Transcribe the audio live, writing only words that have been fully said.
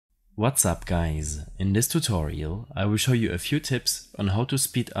What's up guys, in this tutorial I will show you a few tips on how to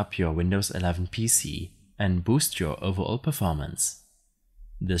speed up your Windows 11 PC and boost your overall performance.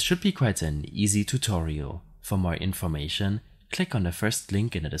 This should be quite an easy tutorial. For more information, click on the first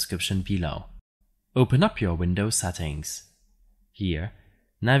link in the description below. Open up your Windows settings. Here,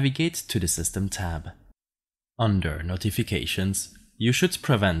 navigate to the System tab. Under Notifications, you should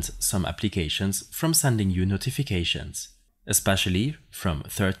prevent some applications from sending you notifications, especially from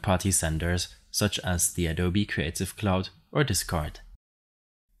third-party senders such as the Adobe Creative Cloud or Discord.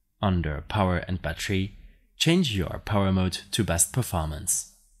 Under Power and Battery, change your power mode to best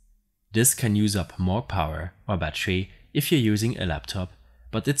performance. This can use up more power or battery if you're using a laptop,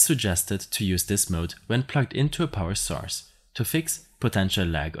 but it's suggested to use this mode when plugged into a power source to fix potential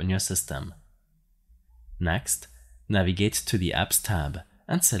lag on your system. Next, navigate to the Apps tab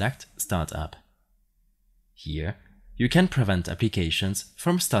and select Start Up. Here, you can prevent applications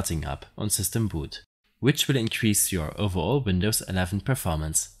from starting up on system boot, which will increase your overall Windows 11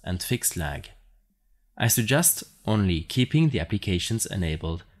 performance and fix lag. I suggest only keeping the applications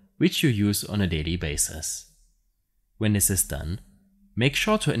enabled which you use on a daily basis. When this is done, make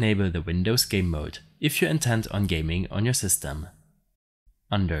sure to enable the Windows Game Mode if you intend on gaming on your system.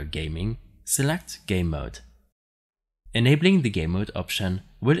 Under Gaming, select Game Mode. Enabling the Game Mode option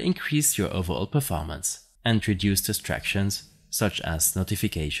will increase your overall performance and reduce distractions such as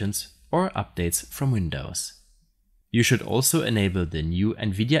notifications or updates from Windows. You should also enable the new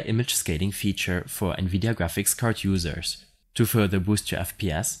NVIDIA Image Scaling feature for NVIDIA graphics card users to further boost your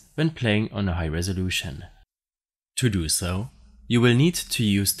FPS when playing on a high resolution. To do so, you will need to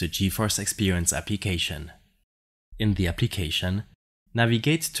use the GeForce Experience application. In the application,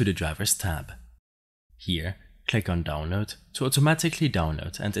 navigate to the Drivers tab. Here, click on Download to automatically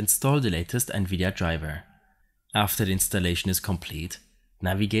download and install the latest NVIDIA driver. After the installation is complete,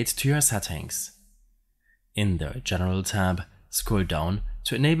 navigate to your settings. In the General tab, scroll down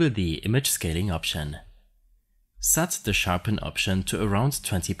to enable the image scaling option. Set the Sharpen option to around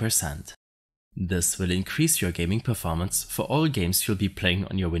 20%. This will increase your gaming performance for all games you'll be playing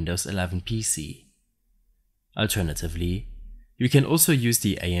on your Windows 11 PC. Alternatively, you can also use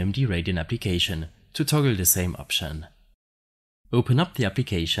the AMD Radeon application to toggle the same option. Open up the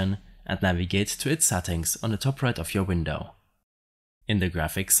application and navigate to its settings on the top right of your window. In the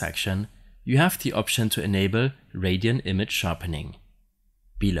Graphics section, you have the option to enable Radeon Image Sharpening.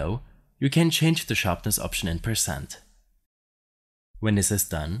 Below, you can change the sharpness option in %. When this is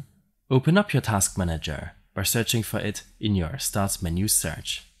done, open up your Task Manager by searching for it in your Start menu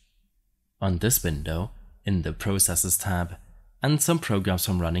search. On this window, in the Processes tab, and some programs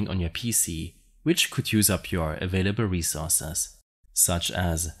from running on your PC, which could use up your available resources, such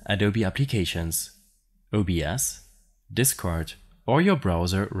as Adobe Applications, OBS, Discord, or your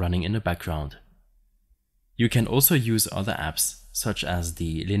browser running in the background. You can also use other apps, such as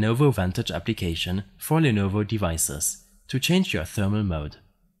the Lenovo Vantage application for Lenovo devices, to change your thermal mode.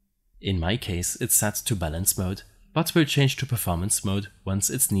 In my case, it's set to Balance mode, but will change to Performance mode once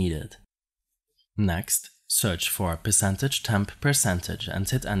it's needed. Next, search for %temp% and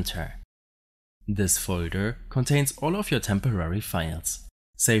hit Enter. This folder contains all of your temporary files,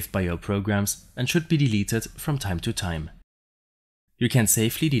 saved by your programs and should be deleted from time to time. You can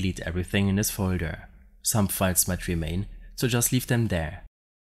safely delete everything in this folder. Some files might remain, so just leave them there.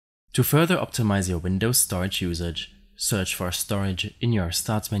 To further optimize your Windows storage usage, search for Storage in your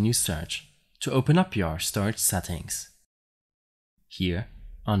Start menu search to open up your storage settings. Here,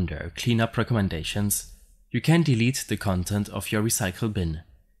 under Cleanup Recommendations, you can delete the content of your recycle bin,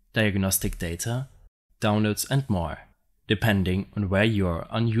 diagnostic data, downloads and more, depending on where your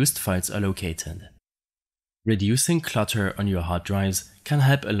unused files are located. Reducing clutter on your hard drives can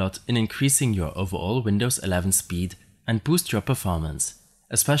help a lot in increasing your overall Windows 11 speed and boost your performance,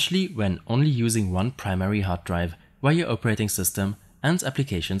 especially when only using one primary hard drive where your operating system and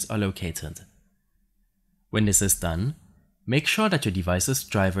applications are located. When this is done, make sure that your device's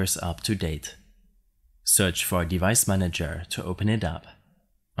drivers are up to date. Search for Device Manager to open it up.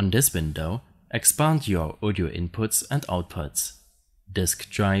 On this window, expand your audio inputs and outputs, disk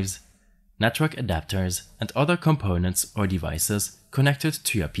drives, network adapters, and other components or devices connected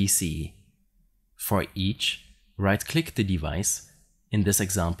to your PC. For each, right-click the device, in this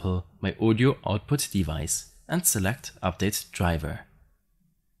example my audio output device, and select Update Driver.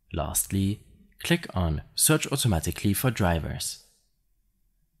 Lastly, click on Search automatically for drivers.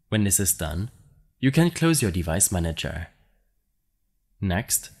 When this is done, you can close your Device Manager.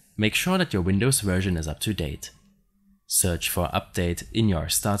 Next, make sure that your Windows version is up to date. Search for Update in your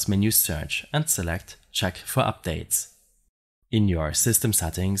Start menu search and select Check for Updates. In your System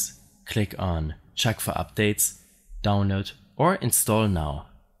settings, click on Check for Updates, Download or Install Now.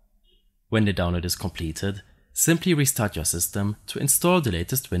 When the download is completed, simply restart your system to install the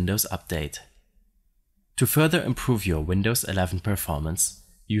latest Windows update. To further improve your Windows 11 performance,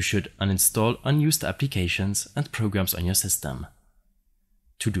 you should uninstall unused applications and programs on your system.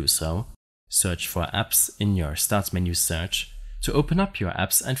 To do so, search for Apps in your Start menu search to open up your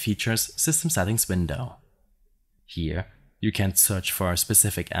Apps and Features System Settings window. Here, you can search for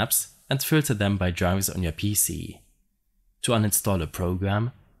specific apps and filter them by drivers on your PC. To uninstall a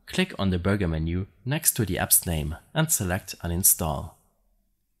program, click on the burger menu next to the app's name and select Uninstall.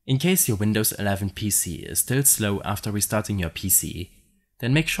 In case your Windows 11 PC is still slow after restarting your PC,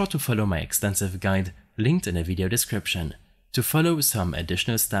 then make sure to follow my extensive guide linked in the video description to follow some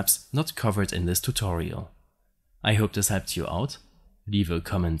additional steps not covered in this tutorial. I hope this helped you out. Leave a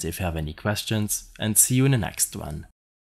comment if you have any questions, and see you in the next one.